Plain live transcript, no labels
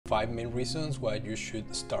5 main reasons why you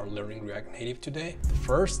should start learning React Native today. The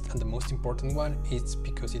first and the most important one is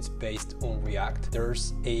because it's based on React.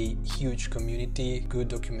 There's a huge community, good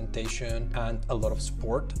documentation, and a lot of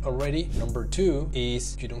support already. Number 2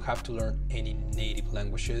 is you don't have to learn any native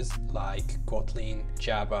languages like Kotlin,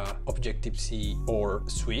 Java, Objective-C, or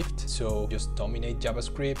Swift. So just dominate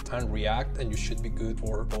JavaScript and React and you should be good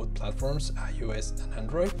for both platforms, iOS and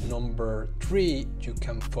Android. Number 3, you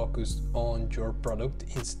can focus on your product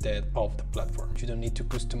instead of the platform. You don't need to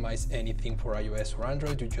customize anything for iOS or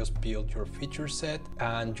Android. You just build your feature set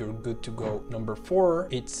and you're good to go. Number 4,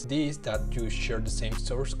 it's this, that you share the same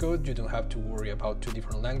source code. You don't have to worry about 2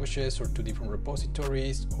 different languages or 2 different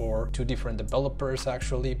repositories or 2 different developers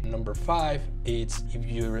actually. Number 5, it's if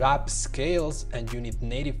your app scales and you need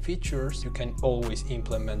native features, you can always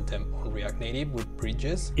implement them on React Native with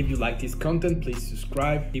bridges. If you like this content, please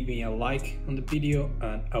subscribe, give me a like on the video,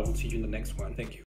 and I will see you in the next one. Thank you.